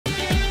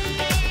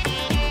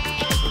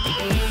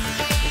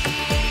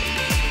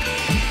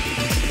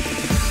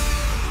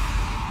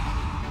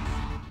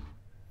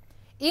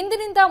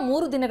ಇಂದಿನಿಂದ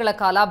 3 ದಿನಗಳ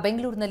ಕಾಲ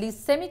ಬೆಂಗಳೂರಿನಲ್ಲಿ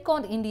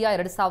ಸೆಮಿಕಾನ್ ಇಂಡಿಯಾ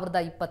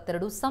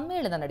 2022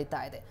 ಸಮ್ಮೇಳನ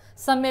ನಡೀತಾ ಇದೆ.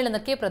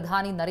 ಸಮ್ಮೇಳನಕ್ಕೆ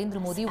ಪ್ರಧಾನಿ ನರೇಂದ್ರ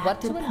ಮೋದಿ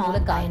ವರ್ಚುವಲ್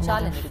ಮೂಲಕ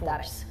ಚಾಲನೆ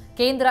ನೀಡಿದ್ದಾರೆ.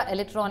 ಕೇಂದ್ರ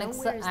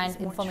ಎಲೆಕ್ಟ್ರಾನಿಕ್ಸ್ ಅಂಡ್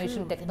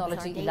ಇನ್ಫಾರ್ಮೇಷನ್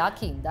ಟೆಕ್ನಾಲಜಿ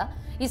ಇಲಾಖೆಯಿಂದ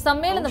ಈ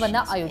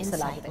ಸಮ್ಮೇಳನವನ್ನು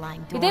ಆಯೋಜಿಸಲಾಗಿದೆ.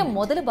 ಇದೇ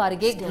ಮೊದಲ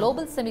ಬಾರಿಗೆ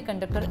ಗ್ಲೋಬಲ್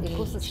ಸೆಮಿಕಂಡಕ್ಟರ್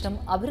ಇಕೋಸಿಸ್ಟಮ್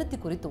ಅಭಿವೃದ್ಧಿ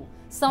ಕುರಿತು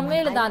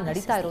ಸಮ್ಮೇಳನ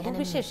ನಡೀತಾ ಇರೋದು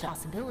ವಿಶೇಷ.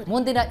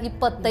 ಮುಂದಿನ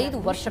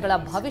 25 ವರ್ಷಗಳ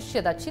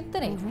ಭವಿಷ್ಯದ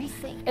ಚಿಂತನೆ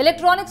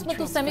ಎಲೆಕ್ಟ್ರಾನಿಕ್ಸ್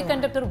ಮತ್ತು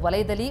ಸೆಮಿಕಂಡಕ್ಟರ್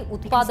ವಲಯದಲ್ಲಿ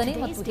ಉತ್ಪಾದನೆ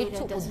ಮತ್ತು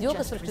ಹೆಚ್ಚು ಉದ್ಯೋಗ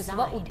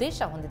ಸೃಷ್ಟಿಸುವ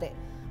ಉದ್ದೇಶ ಹೊಂದಿದೆ.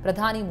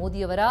 ಪ್ರಧಾನಿ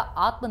ಮೋದಿಯವರ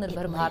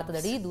ಆತ್ಮನಿರ್ಭರ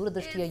ಭಾರತದಡಿ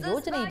ದೂರದೃಷ್ಟಿಯ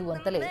ಯೋಜನೆ ಇದು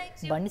ಅಂತಲೇ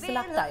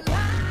ಬಣ್ಣಿಸಲಾಗ್ತಾ ಇದೆ.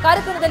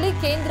 ಕಾರ್ಯಕ್ರಮದಲ್ಲಿ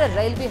ಕೇಂದ್ರ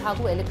ರೈಲ್ವೆ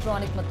ಹಾಗೂ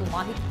ಎಲೆಕ್ಟ್ರಾನಿಕ್ ಮತ್ತು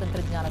ಮಾಹಿತಿ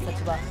ತಂತ್ರಜ್ಞಾನ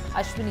ಸಚಿವ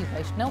ಅಶ್ವಿನಿ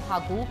ವೈಷ್ಣವ್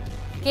ಹಾಗೂ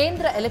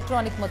ಕೇಂದ್ರ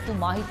ಎಲೆಕ್ಟ್ರಾನಿಕ್ ಮತ್ತು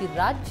ಮಾಹಿತಿ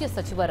ರಾಜ್ಯ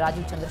ಸಚಿವ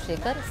ರಾಜೀವ್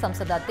ಚಂದ್ರಶೇಖರ್,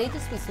 ಸಂಸದ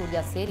ತೇಜಸ್ವಿ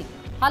ಸೂರ್ಯ ಸೇರಿ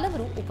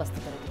ಹಲವರು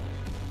ಉಪಸ್ಥಿತರಿದ್ದರು.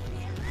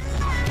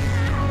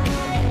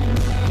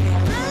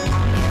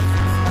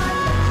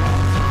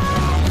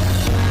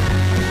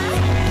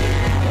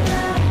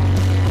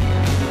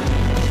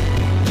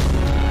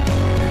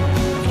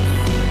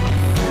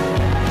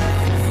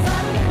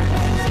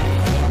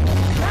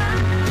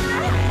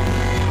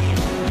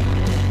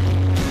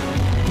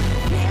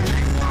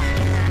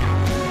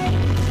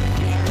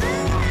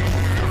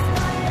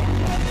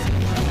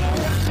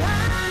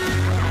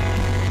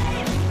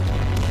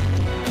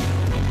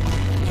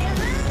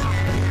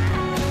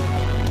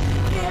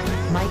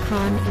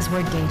 Semicon is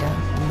where data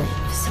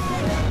lives.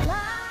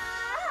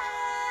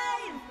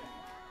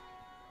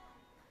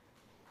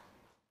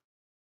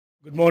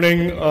 Good morning,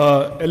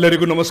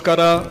 ellarigu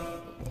namaskara,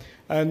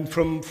 and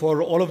for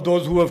all of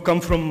those who have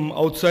come from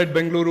outside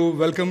Bengaluru,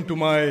 welcome to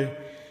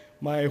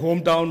my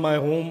hometown,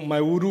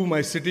 my uru,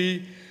 my city,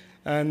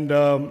 and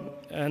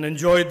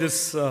enjoy this.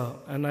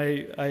 And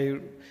I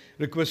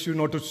request you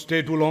not to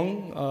stay too long,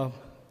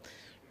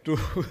 to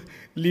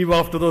leave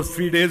after those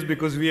 3 days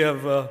because we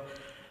have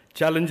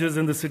challenges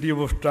in the city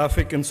of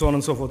traffic and so on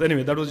and so forth.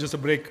 Anyway, that was just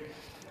a break,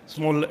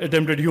 small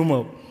attempted humor.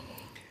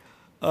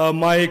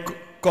 My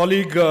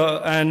colleague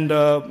and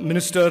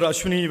Minister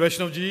Ashwini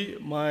Vaishnav ji,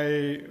 my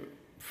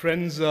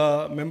friends,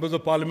 members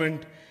of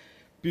Parliament,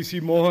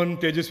 PC Mohan,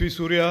 Tejasvi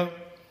Surya,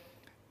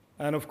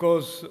 and of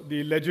course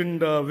the legend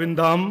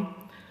Vindham,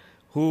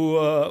 who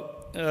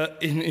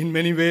in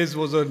many ways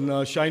was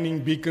a shining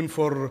beacon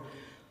for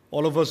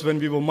all of us when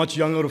we were much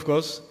younger, of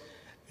course,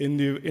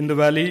 in the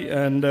valley,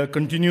 and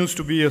continues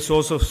to be a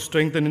source of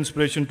strength and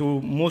inspiration to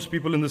most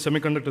people in the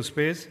semiconductor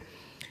space.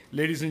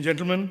 Ladies and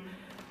gentlemen,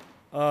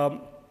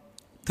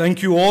 thank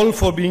you all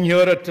for being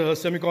here at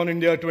Semicon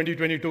India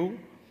 2022.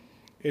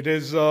 It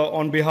is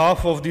on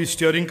behalf of the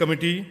steering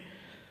committee,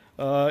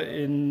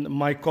 in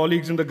my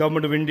colleagues in the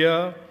Government of India,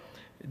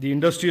 the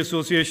industry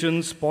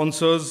associations,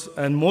 sponsors,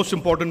 and most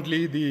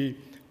importantly, the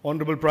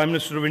Honorable Prime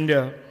Minister of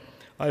India.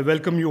 I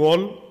welcome you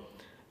all.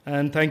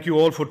 And thank you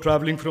all for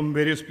traveling from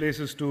various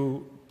places to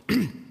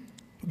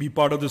be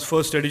part of this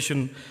first edition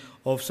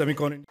of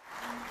Semicon.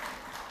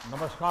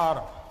 Namaskar.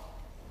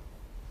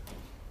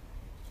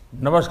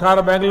 Namaskar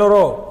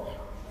Bengaluru.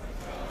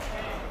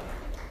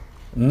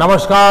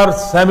 Namaskar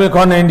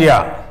Semicon India.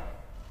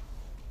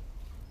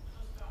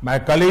 My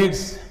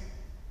colleagues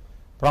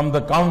from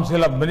the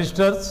Council of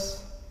Ministers,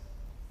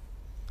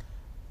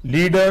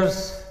 leaders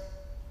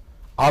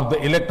of the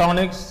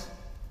electronics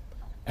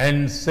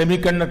and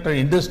semiconductor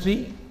industry,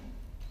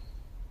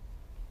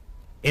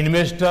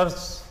 investors,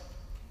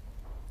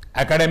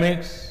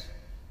 academics,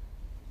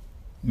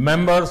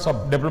 members of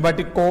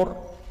diplomatic corps,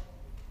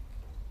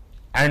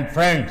 and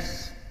friends.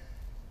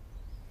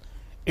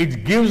 It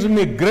gives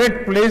me great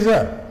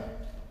pleasure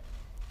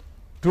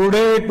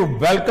today to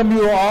welcome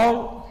you all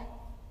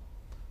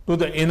to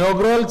the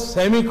inaugural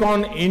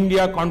Semicon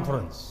India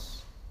conference.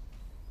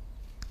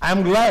 I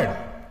am glad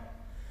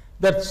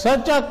that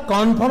such a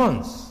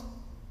conference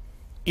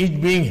is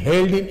being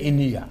held in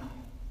India.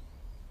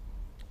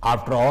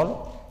 After all,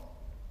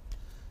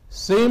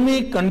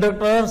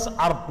 semiconductors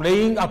are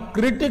playing a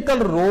critical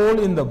role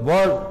in the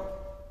world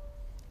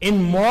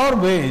in more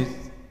ways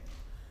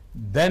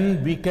than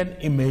we can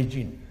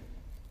imagine.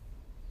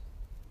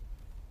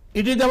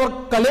 It is our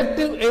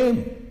collective aim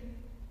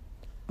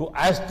to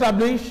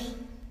establish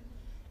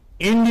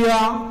India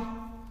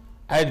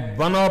as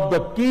one of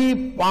the key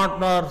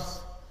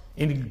partners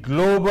in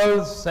global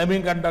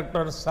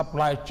semiconductor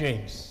supply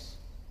chains.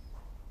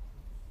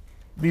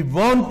 We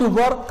want to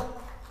work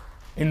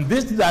in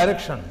this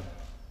direction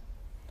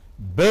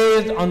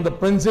based on the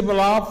principle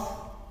of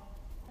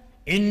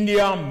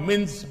India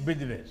means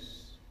business.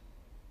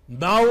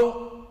 Now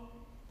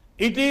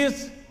it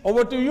is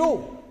over to you.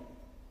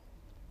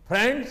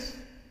 Friends,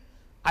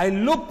 I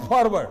look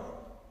forward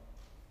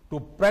to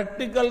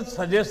practical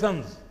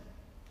suggestions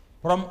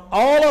from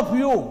all of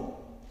you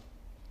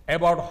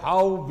about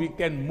how we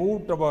can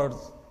move towards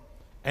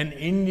an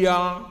India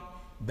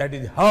that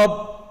is hub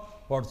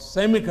for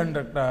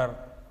semiconductor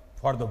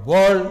for the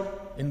world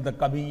in the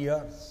coming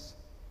years.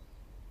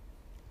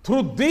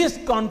 Through this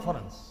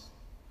conference,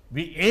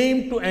 we aim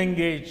to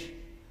engage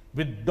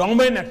with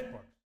domain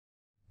experts.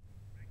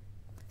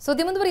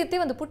 ಸುದ್ದಿ ಮುಂದುವರಿಯುತ್ತೆ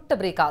ಒಂದು ಪುಟ್ಟ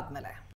break ಆದ್ಮೇಲೆ.